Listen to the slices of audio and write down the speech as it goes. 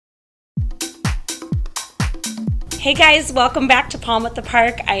Hey guys, welcome back to Palm at the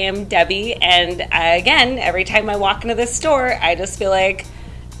Park. I am Debbie, and again, every time I walk into this store, I just feel like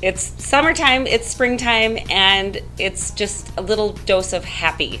it's summertime, it's springtime, and it's just a little dose of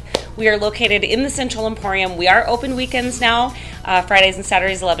happy. We are located in the Central Emporium. We are open weekends now, Fridays and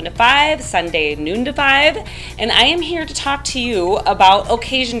Saturdays 11 to 5, Sunday noon to 5, and I am here to talk to you about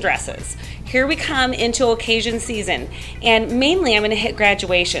occasion dresses. Here we come into occasion season, and mainly I'm going to hit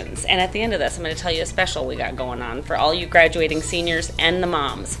graduations, and at the end of this I'm going to tell you a special we got going on for all you graduating seniors and the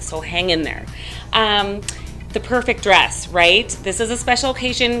moms, so hang in there. The perfect dress, right? This is a special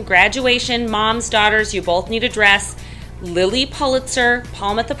occasion, graduation, moms, daughters, you both need a dress. Lilly Pulitzer,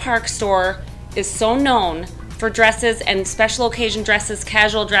 Palm at the Park store, is so known for dresses and special occasion dresses,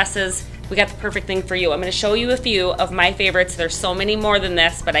 casual dresses. We got the perfect thing for you. I'm going to show you a few of my favorites. There's so many more than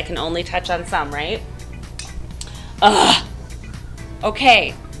this, but I can only touch on some, right?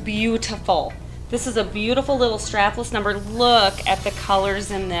 Okay, beautiful. This is a beautiful little strapless number. Look at the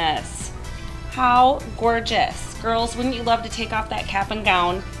colors in this. How gorgeous. Girls, wouldn't you love to take off that cap and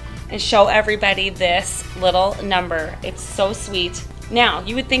gown and show everybody this little number? It's so sweet. Now,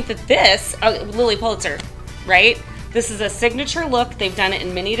 you would think that this, Lilly Pulitzer, right? This is a signature look. They've done it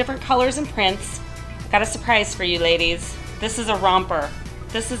in many different colors and prints. Got a surprise for you ladies. This is a romper.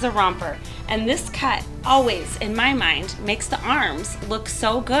 This is a romper. And this cut always, in my mind, makes the arms look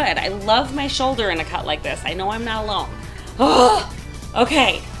so good. I love my shoulder in a cut like this. I know I'm not alone. Oh,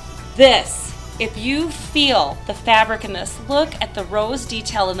 okay, this. If you feel the fabric in this, look at the rose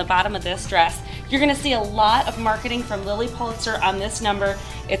detail in the bottom of this dress. You're gonna see a lot of marketing from Lilly Pulitzer on this number.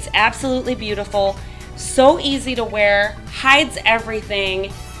 It's absolutely beautiful, so easy to wear, hides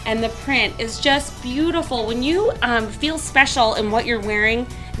everything, and the print is just beautiful. When you feel special in what you're wearing,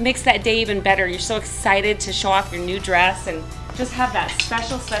 it makes that day even better. You're so excited to show off your new dress and just have that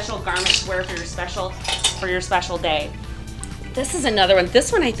special garment to wear for your special day. This is another one.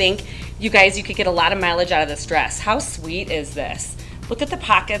 This one, I think, you guys, you could get a lot of mileage out of this dress. How sweet is this? Look at the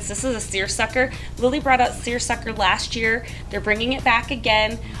pockets. This is a seersucker. Lilly brought out seersucker last year. They're bringing it back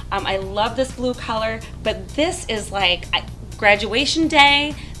again. I love this blue color, but this is like graduation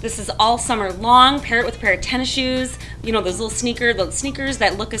day. This is all summer long. Pair it with a pair of tennis shoes. You know, those little sneakers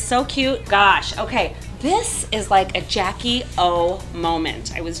that look is so cute. Gosh, okay. This is like a Jackie O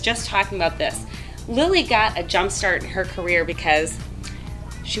moment. I was just talking about this. Lilly got a jump start in her career because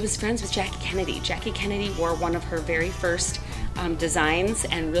she was friends with Jackie Kennedy. Jackie Kennedy wore one of her very first designs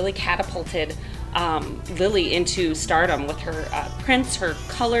and really catapulted Lilly into stardom with her prints, her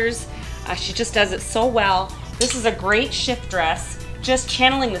colors. She just does it so well. This is a great shift dress, just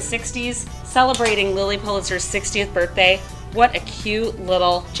channeling the 60s, celebrating Lilly Pulitzer's 60th birthday. What a cute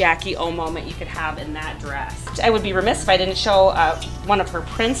little Jackie O moment you could have in that dress. I would be remiss if I didn't show one of her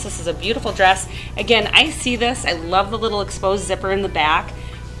prints. This is a beautiful dress. Again, I see this. I love the little exposed zipper in the back.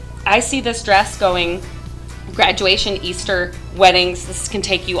 I see this dress going graduation, Easter, weddings. This can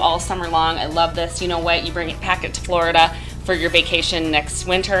take you all summer long. I love this. You know what? You pack it to Florida for your vacation next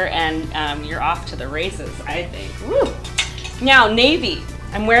winter, and you're off to the races, I think. Woo! Now, navy.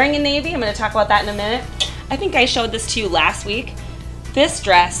 I'm wearing a navy. I'm going to talk about that in a minute. I think I showed this to you last week. This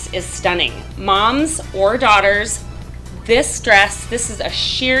dress is stunning. Moms or daughters, this dress, this is a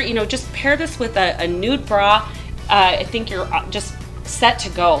sheer, you know, just pair this with a nude bra. I think you're just set to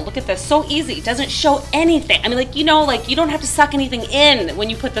go. Look at this, so easy. It doesn't show anything. I mean, like, you know, like you don't have to suck anything in when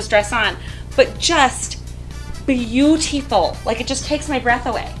you put this dress on, but just beautiful. Like, it just takes my breath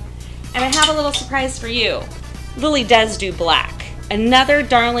away. And I have a little surprise for you. Lilly does do black. Another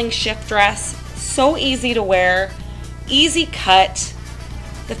darling shift dress. So easy to wear, easy cut.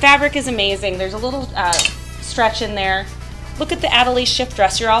 The fabric is amazing. There's a little stretch in there. Look at the Adelie shift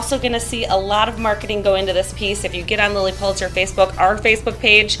dress. You're also going to see a lot of marketing go into this piece. If you get on Lilly Pulitzer Facebook, our Facebook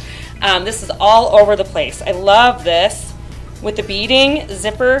page, this is all over the place. I love this with the beading,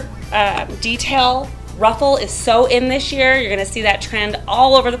 zipper detail. Ruffle is so in this year. You're going to see that trend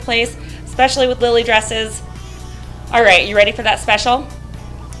all over the place, especially with Lilly dresses. All right, you ready for that special?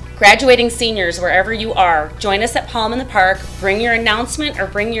 Graduating seniors, wherever you are, join us at Palm in the Park. Bring your announcement or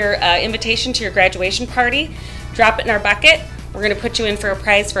bring your invitation to your graduation party. Drop it in our bucket. We're going to put you in for a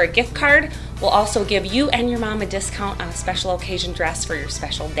prize for a gift card. We'll also give you and your mom a discount on a special occasion dress for your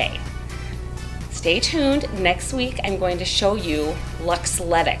special day. Stay tuned. Next week, I'm going to show you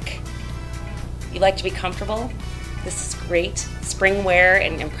Luxletic. You like to be comfortable? This is great spring wear,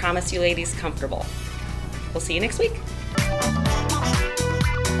 and promise you ladies comfortable. We'll see you next week.